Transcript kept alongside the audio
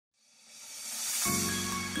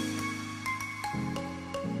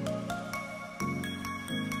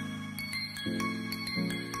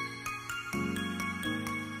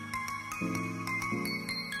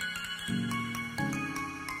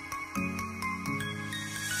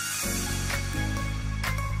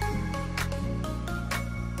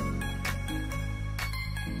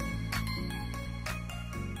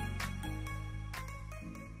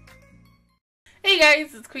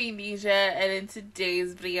guys, it's Queendija, and in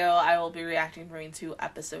today's video, I will be reacting to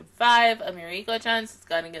episode 5 of Mieruko-Chan. So it's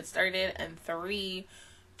gonna get started in 3,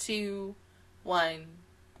 2, 1,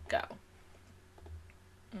 go.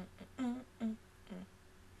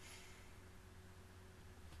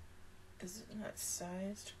 Is it not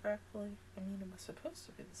sized correctly? I mean, it was supposed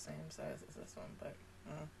to be the same size as this one, but...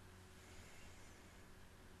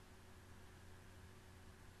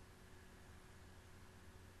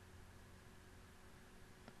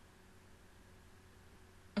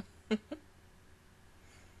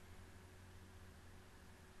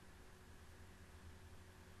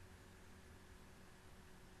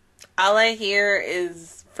 All I hear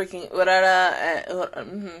is freaking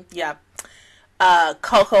Urara, yeah,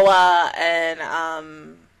 Cocoa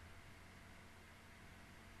and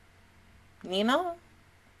Nino?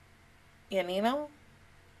 Yeah, Nino?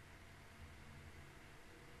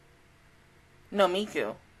 No,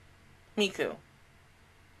 Miku.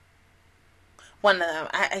 One of them.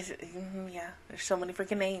 Yeah, there's so many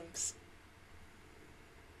freaking names.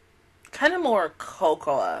 Kind of more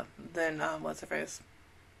Cocoa than, what's her face?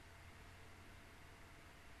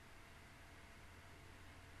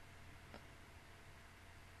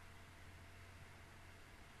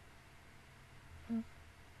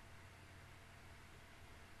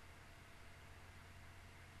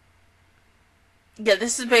 Yeah,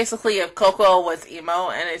 this is basically if Coco was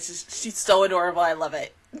emo, and it's just, she's so adorable, I love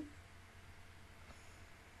it.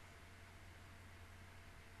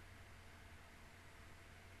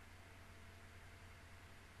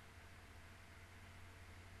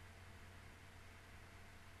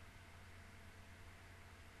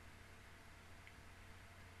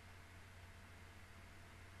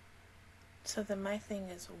 So then my thing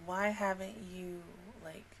is, why haven't you,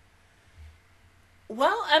 like...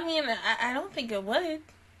 Well, I mean, I don't think it would.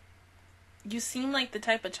 You seem like the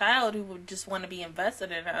type of child who would just want to be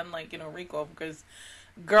invested in it, unlike, Rico, because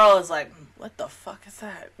girl is like, what the fuck is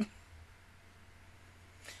that?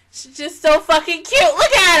 She's just so fucking cute.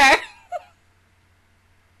 Look at her!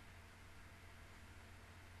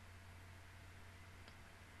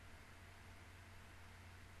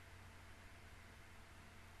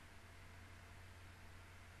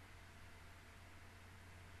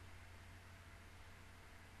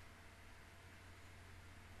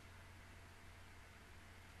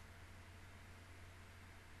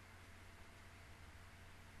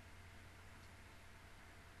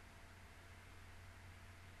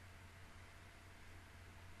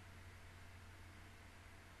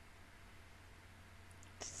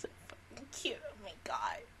 So fucking cute. Oh my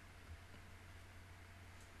god.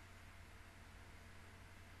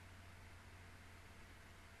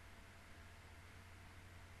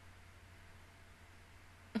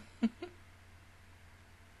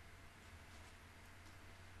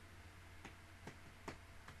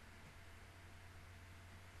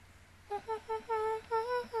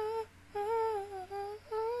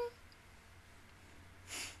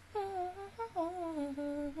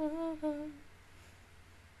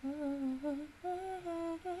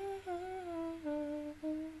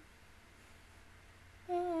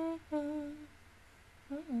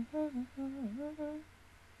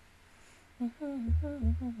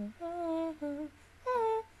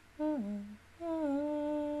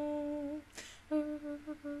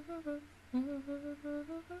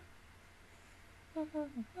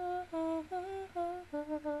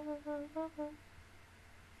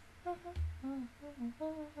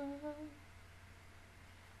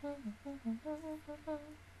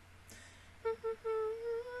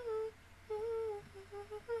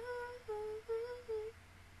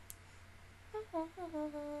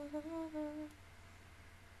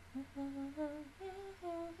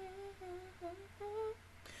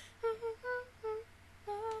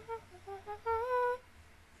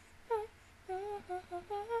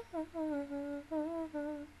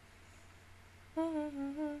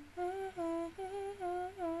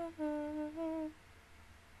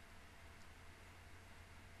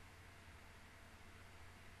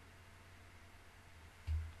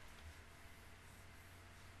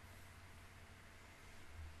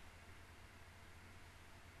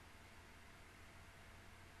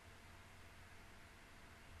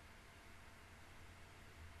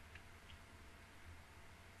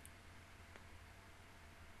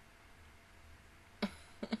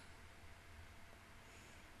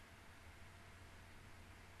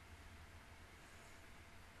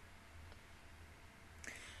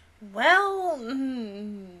 Well,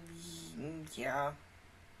 yeah.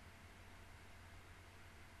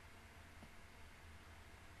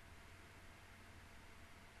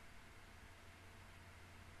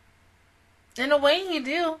 In a way, you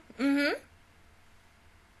do.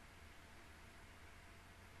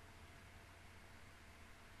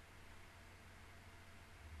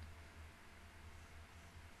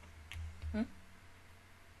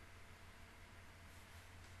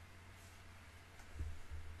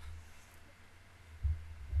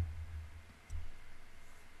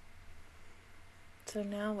 So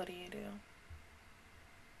now what do you do?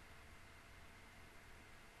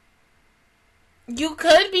 You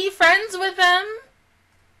could be friends with them.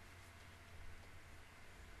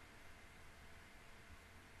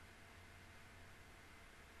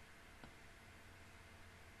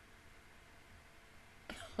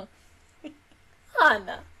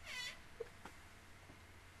 Anna.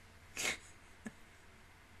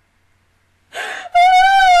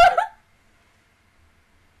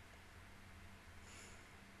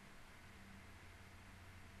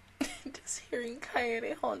 Just hearing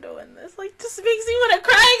Kaede Hondo in this, like, just makes me want to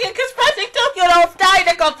cry again, because Project Tokyo Dolls died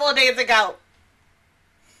a couple of days ago.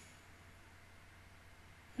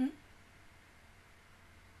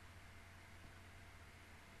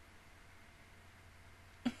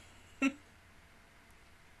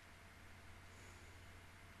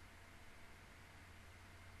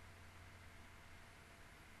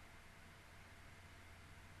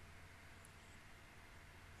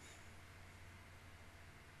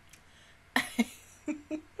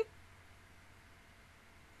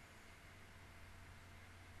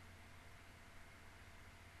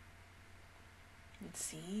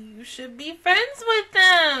 See, you should be friends with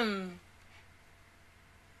them.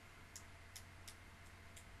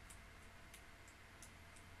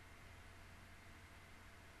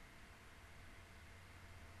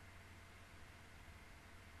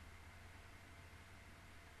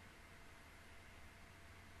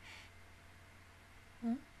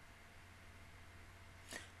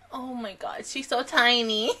 Oh my god, she's so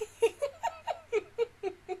tiny.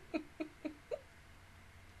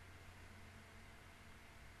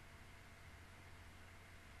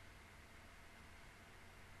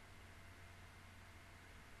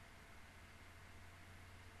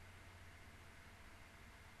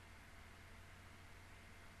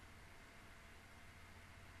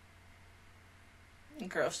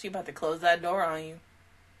 Girl, she about to close that door on you.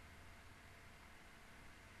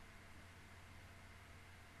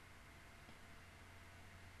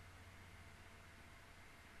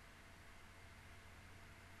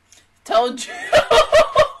 Told you.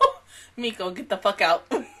 Miko, get the fuck out.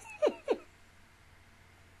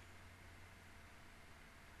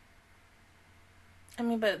 I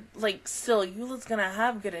mean, but, like, still, Eula's gonna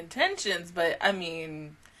have good intentions, but, I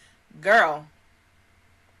mean, girl.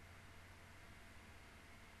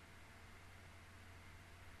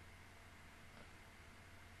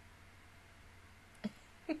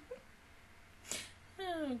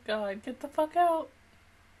 Oh, God, get the fuck out.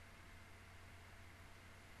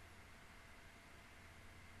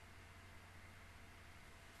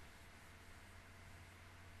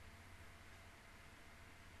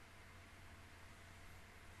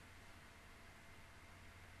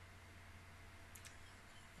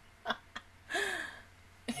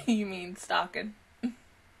 You mean stalking?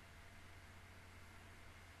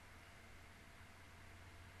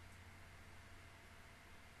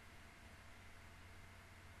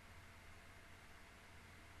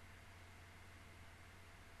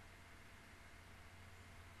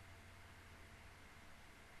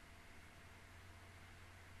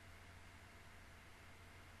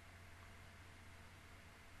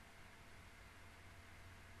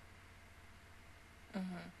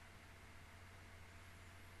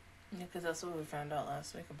 Yeah, because that's what we found out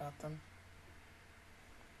last week about them.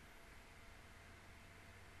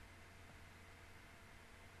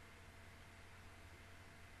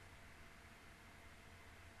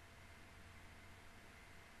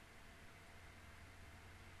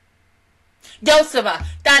 Yosema,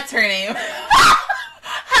 that's her name.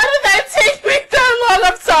 How did that take me that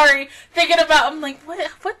long? I'm sorry. Thinking about, I'm like,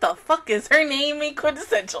 what the fuck is her name in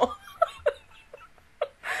Quintessential?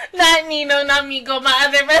 Not Nino, not Miko, my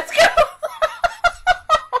other best girl.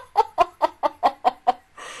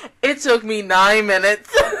 It took me 9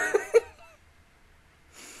 minutes.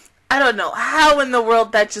 I don't know how in the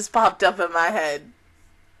world that just popped up in my head.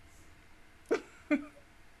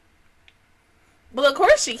 Well, of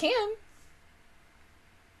course she can.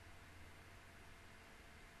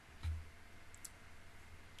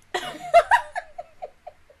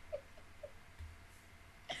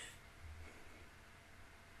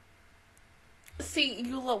 See,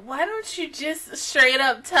 Eula, why don't you just straight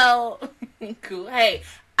up tell Miku, hey,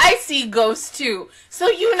 I see ghosts too, so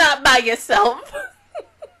you not by yourself.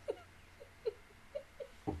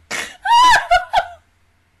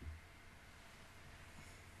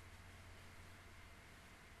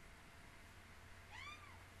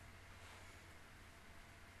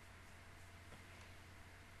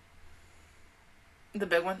 The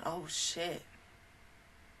big one? Oh, shit.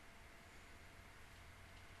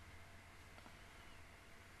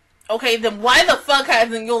 Okay, then why the fuck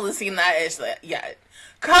hasn't Yola seen that ish yet?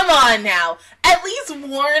 Come on now. At least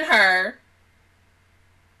warn her.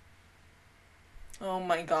 Oh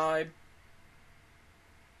my god.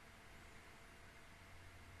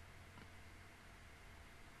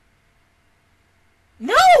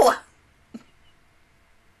 No!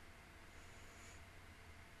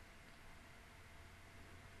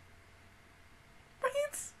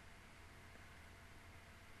 Right?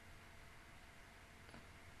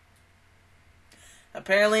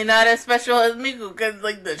 Apparently not as special as Miku, because,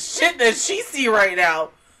 like, the shit that she see right now.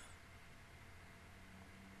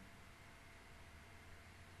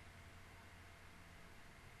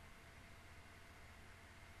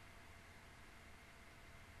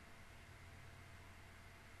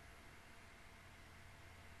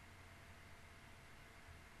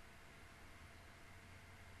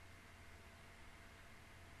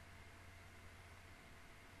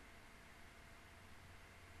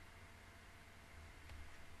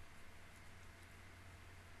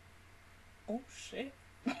 Oh, shit.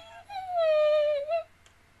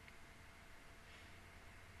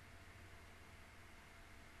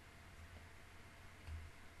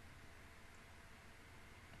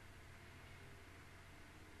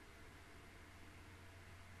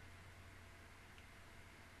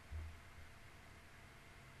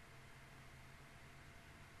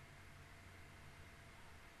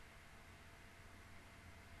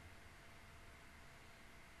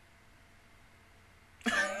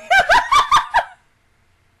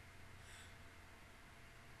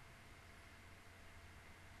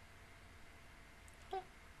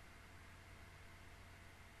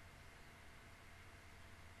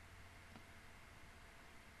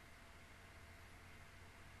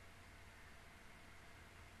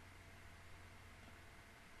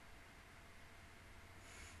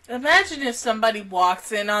 Imagine if somebody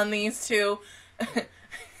walks in on these two.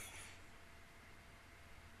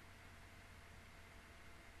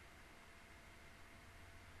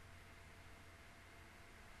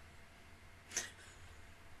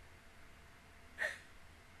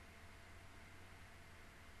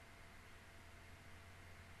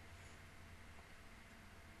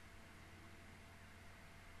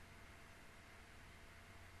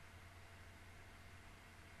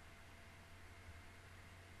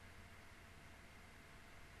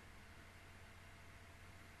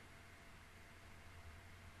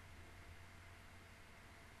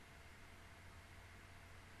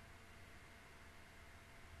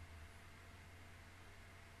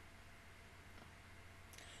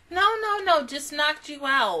 No, just knocked you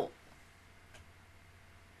out.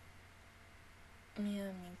 Yeah,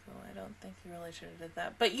 Miko, I don't think you really should have did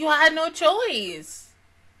that. But you had no choice.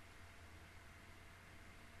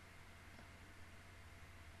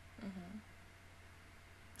 Mm-hmm.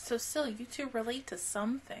 So still, you two relate to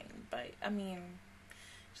something. But, I mean,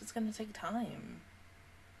 it's just gonna take time.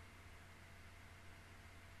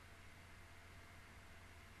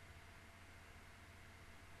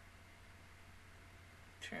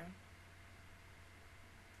 True.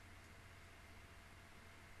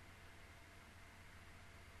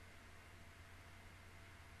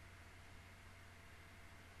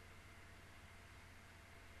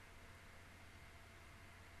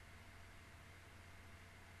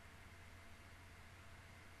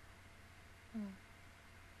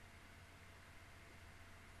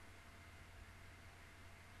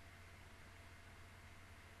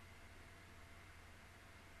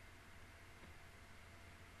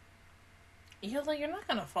 You're not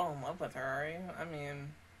gonna fall in love with her, are you? I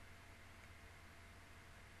mean...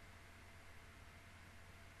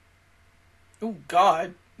 Oh,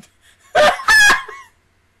 God. No!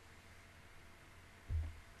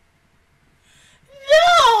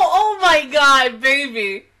 Oh, my God,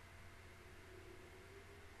 baby.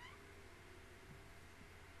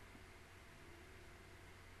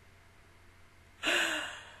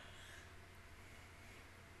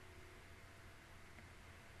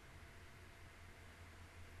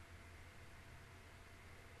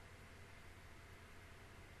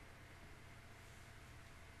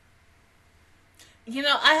 You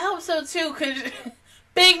know, I hope so too, because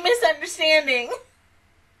big misunderstanding.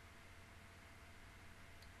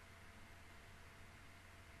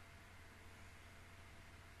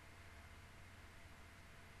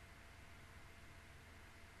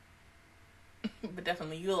 But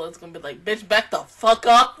definitely Eula's gonna be like, bitch, back the fuck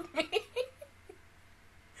up.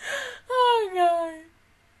 Oh, God.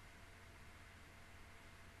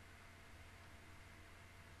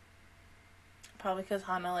 Probably because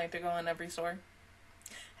Hana like to go in every store.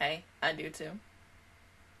 Hey, I do too.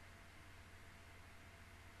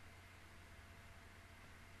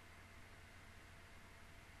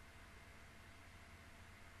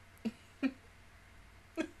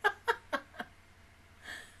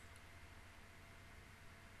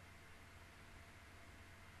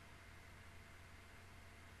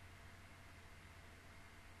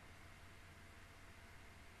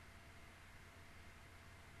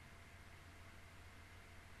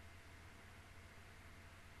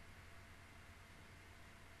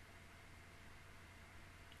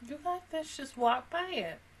 fuck? Let's just walk by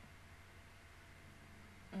it.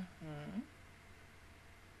 Mm-hmm.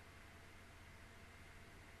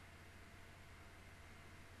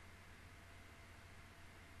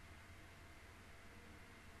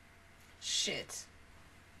 Shit.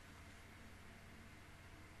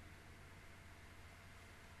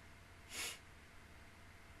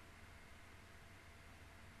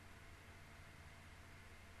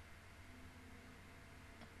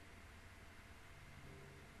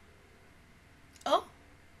 Oh.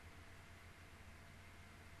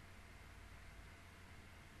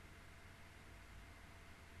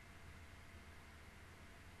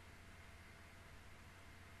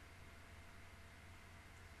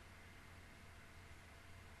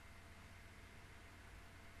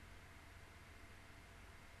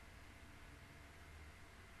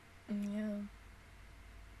 Yeah.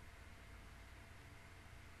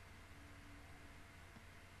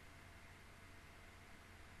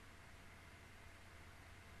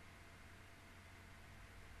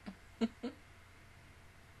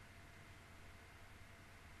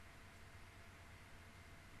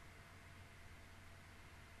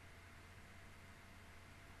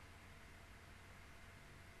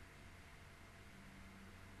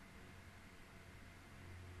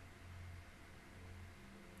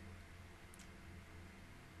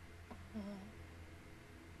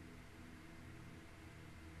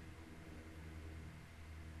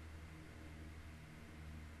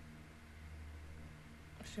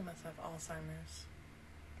 She must have Alzheimer's.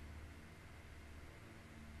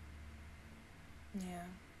 Yeah.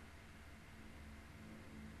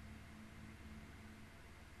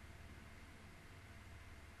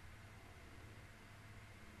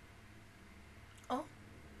 Oh.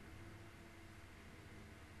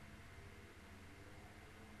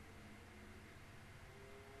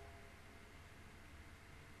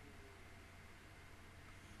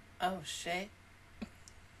 Oh, shit.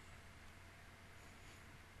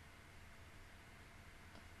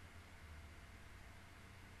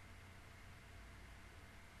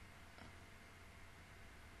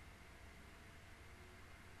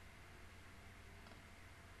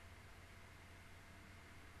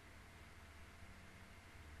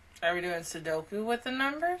 Are we doing Sudoku with the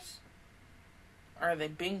numbers? Or are they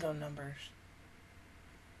bingo numbers?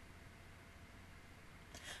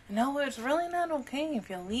 No, it's really not okay if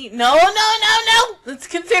you leave. No, no, no, no! It's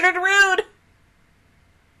considered rude!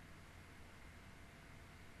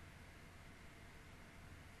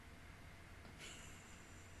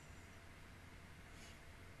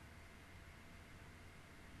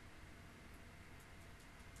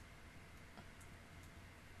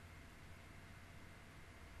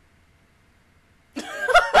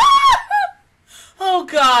 Oh,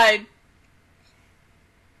 God.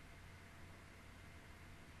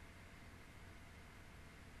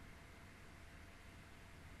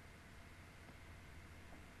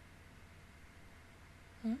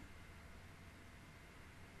 Hmm?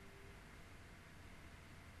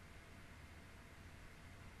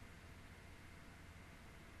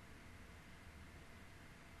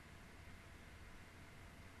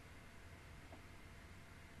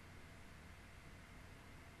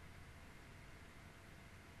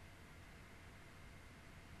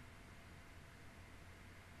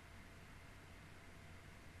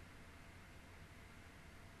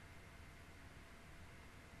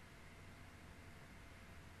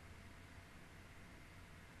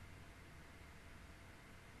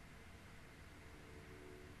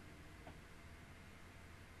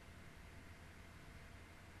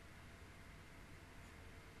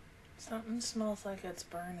 Something smells like it's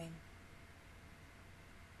burning.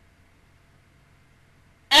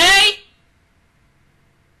 Hey!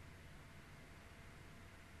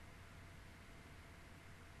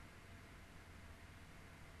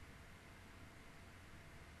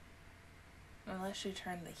 Unless you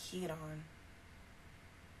turn the heat on.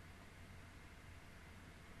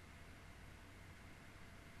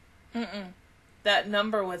 Mm-mm. That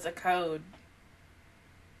number was a code.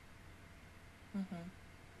 Mm-hmm.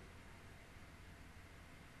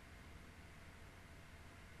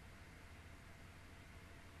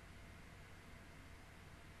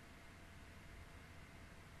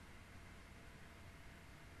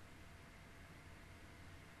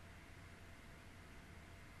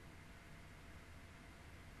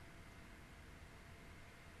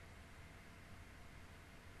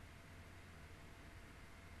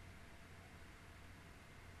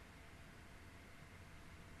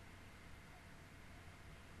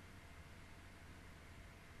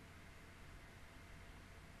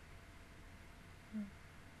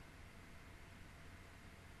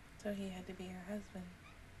 So he had to be her husband.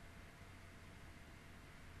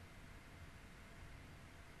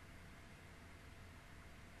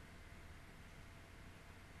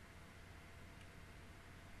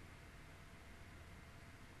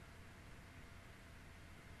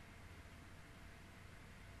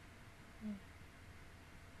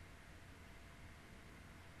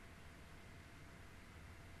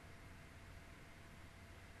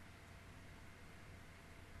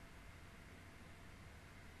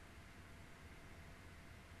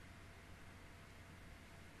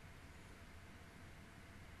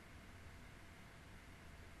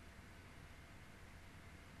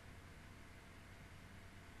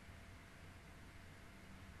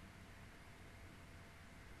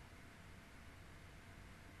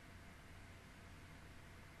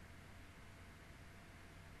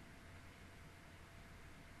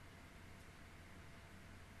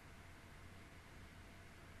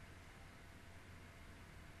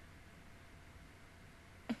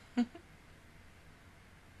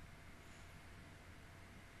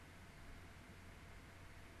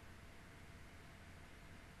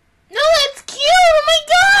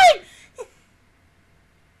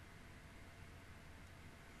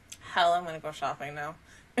 go shopping now.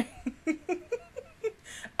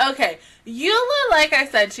 Okay, Eula, like I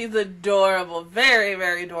said, she's adorable. Very,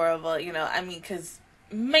 very adorable. You know, I mean,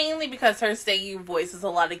 mainly because her Steheon voices a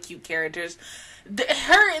lot of cute characters.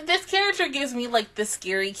 This character gives me, like, the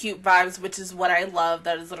scary cute vibes, which is what I love.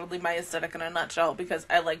 That is literally my aesthetic in a nutshell, because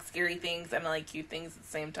I like scary things and I like cute things at the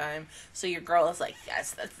same time. So your girl is like,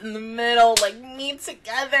 yes, that's in the middle, like, meet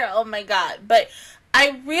together. Oh my god. But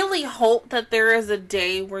I really hope that there is a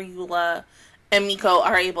day where Eula and Miko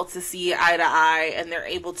are able to see eye to eye and they're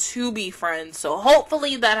able to be friends. So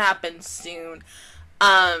hopefully that happens soon.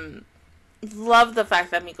 Love the fact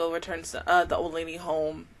that Miko returns the old lady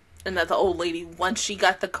home, and that the old lady, once she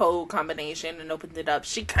got the code combination and opened it up,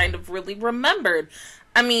 she kind of really remembered.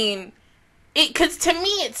 I mean, because to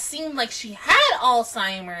me it seemed like she had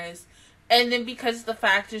Alzheimer's, and then because the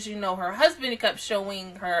fact is, you know, her husband kept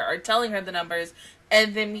showing her or telling her the numbers,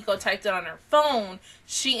 and then Miko typed it on her phone,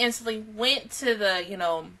 she instantly went to the, you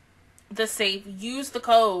know, the safe, used the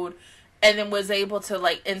code, and then was able to,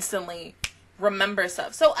 like, instantly remember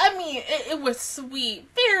stuff. So, I mean, it was sweet.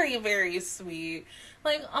 Very, very sweet.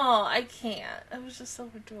 Like, oh, I can't. It was just so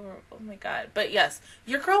adorable. Oh, my God. But, yes,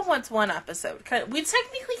 your girl wants one episode. We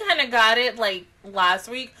technically kind of got it, like, last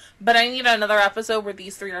week, but I need another episode where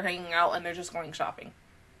these three are hanging out and they're just going shopping.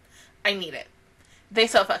 I need it. They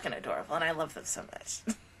so fucking adorable, and I love them so much.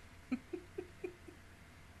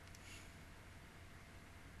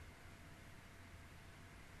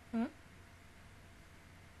 Hmm?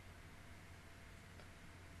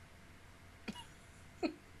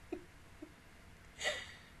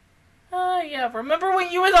 Yeah, remember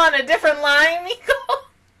when you was on a different line, Miko?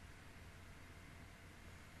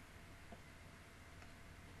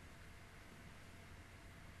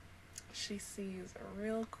 She sees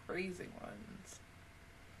real crazy ones.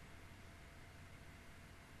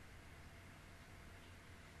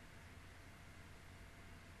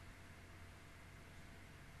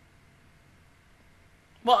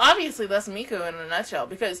 Well, obviously that's Miko in a nutshell,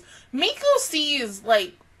 because Miko sees,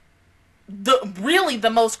 like, really the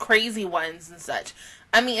most crazy ones and such.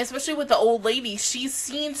 I mean, especially with the old lady, she's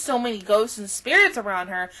seen so many ghosts and spirits around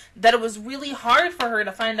her that it was really hard for her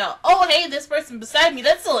to find out, oh, hey, this person beside me,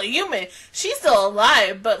 that's still a human. She's still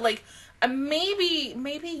alive. But, like, maybe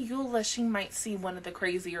Eula, she might see one of the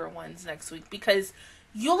crazier ones next week, because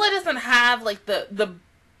Eula doesn't have, like, the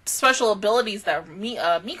special abilities that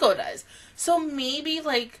Miko does. So maybe,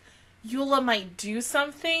 like, Eula might do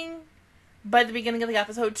something by the beginning of the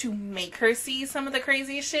episode to make her see some of the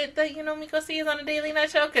crazy shit that, you know, Miko sees on a daily night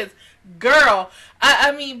show. Because, girl,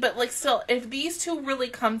 I mean, but, like, still, if these two really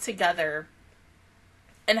come together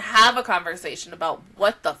and have a conversation about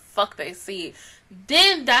what the fuck they see,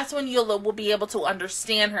 then that's when Eula will be able to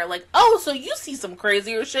understand her. Like, oh, so you see some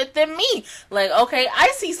crazier shit than me. Like, okay,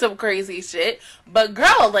 I see some crazy shit, but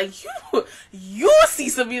girl, like, you see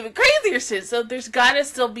some even crazier shit. So there's gotta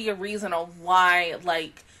still be a reason of why,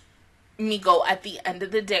 like, Miko, at the end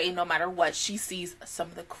of the day, no matter what, she sees some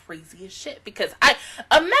of the craziest shit. Because I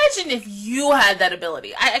imagine if you had that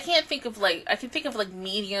ability. I can't think of, like, I can think of, like,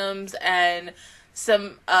 mediums and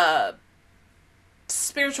some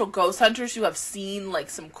spiritual ghost hunters who have seen, like,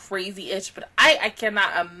 some crazy itch, but I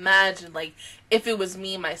cannot imagine, like, if it was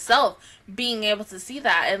me myself being able to see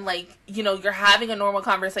that, and, like, you know, you're having a normal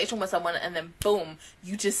conversation with someone and then boom,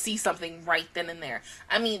 you just see something right then and there.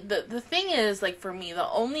 I mean, the thing is, like, for me, the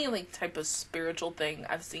only, like, type of spiritual thing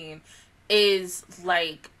I've seen is,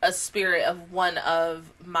 like, a spirit of one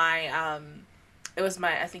of my it was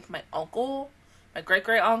my, I think, my uncle, my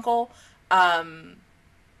great-great uncle.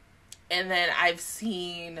 And then I've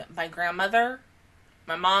seen my grandmother,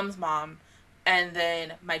 my mom's mom, and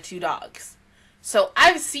then my two dogs. So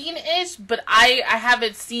I've seen ish, but I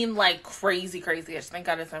haven't seen, like, crazy ish. Thank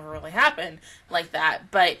God it's never really happened like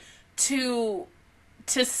that. But to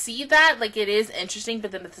see that, like, it is interesting,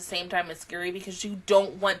 but then at the same time it's scary, because you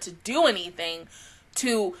don't want to do anything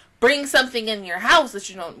to bring something in your house that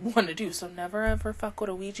you don't want to do. So never ever fuck with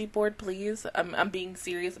a Ouija board, please. I'm being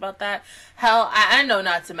serious about that. Hell, I know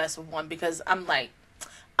not to mess with one, because I'm like,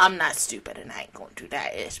 I'm not stupid and I ain't gonna do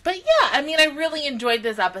that ish. But yeah, I mean, I really enjoyed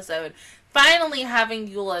this episode. Finally having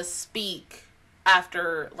Eula speak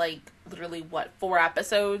after, like, literally, what, 4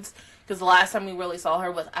 episodes? Because the last time we really saw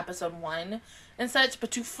her was episode 1 and such.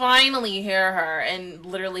 But to finally hear her and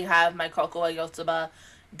literally have my Coco Yotsuba,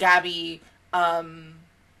 Gabby, and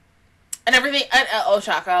everything, and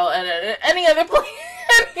Ochako, and any other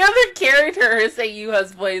character Seiyu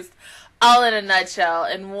has voiced, all in a nutshell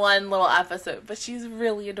in one little episode. But she's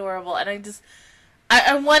really adorable, and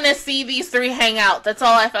I want to see these three hang out. That's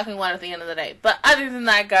all I fucking want at the end of the day. But other than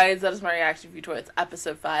that, guys, that is my reaction view towards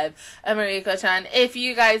episode 5 of Mieruko-Chan. If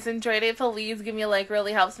you guys enjoyed it, please give me a like.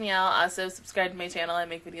 Really helps me out. Also, subscribe to my channel. I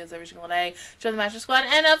make videos every single day. Join the Master Squad.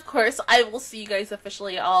 And, of course, I will see you guys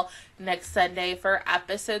officially all next Sunday for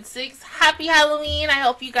episode 6. Happy Halloween. I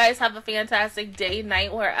hope you guys have a fantastic day,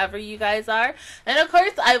 night, wherever you guys are. And, of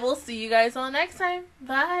course, I will see you guys all next time.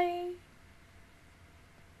 Bye.